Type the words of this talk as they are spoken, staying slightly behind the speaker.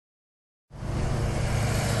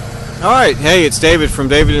Alright, hey, it's David from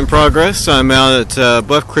David in Progress. I'm out at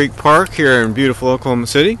Bluff Creek Park here in beautiful Oklahoma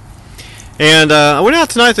City. And I went out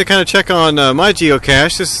tonight to kind of check on my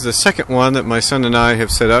geocache. This is the second one that my son and I have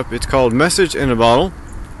set up. It's called Message in a Bottle.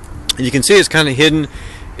 And you can see it's kind of hidden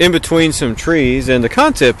in between some trees. And the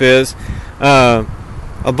concept is a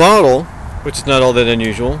bottle, which is not all that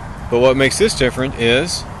unusual. But what makes this different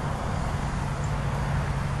is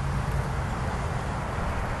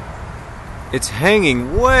it's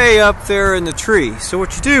hanging way up there in the tree. So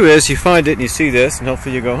what you do is you find it and you see this, and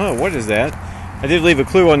hopefully you go, huh, what is that? I did leave a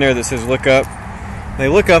clue on there that says look up. They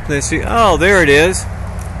look up and they see, oh, there it is.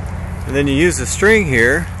 And then you use the string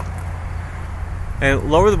here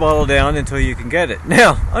and lower the bottle down until you can get it.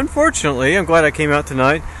 Now, unfortunately, I'm glad I came out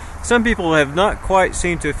tonight. Some people have not quite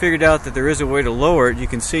seemed to have figured out that there is a way to lower it. You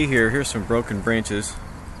can see here's some broken branches.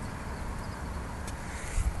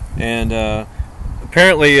 And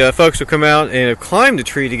apparently folks have come out and have climbed the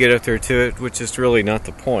tree to get up there to it, which is really not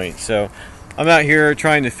the point. So I'm out here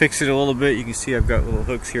trying to fix it a little bit. You can see I've got little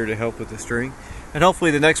hooks here to help with the string. And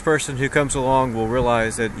hopefully the next person who comes along will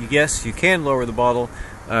realize that yes, you can lower the bottle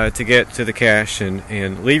to get to the cache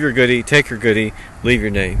and leave your goodie, take your goodie, leave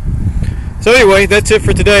your name. So anyway, that's it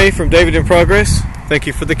for today from David in Progress. Thank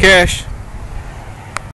you for the cache.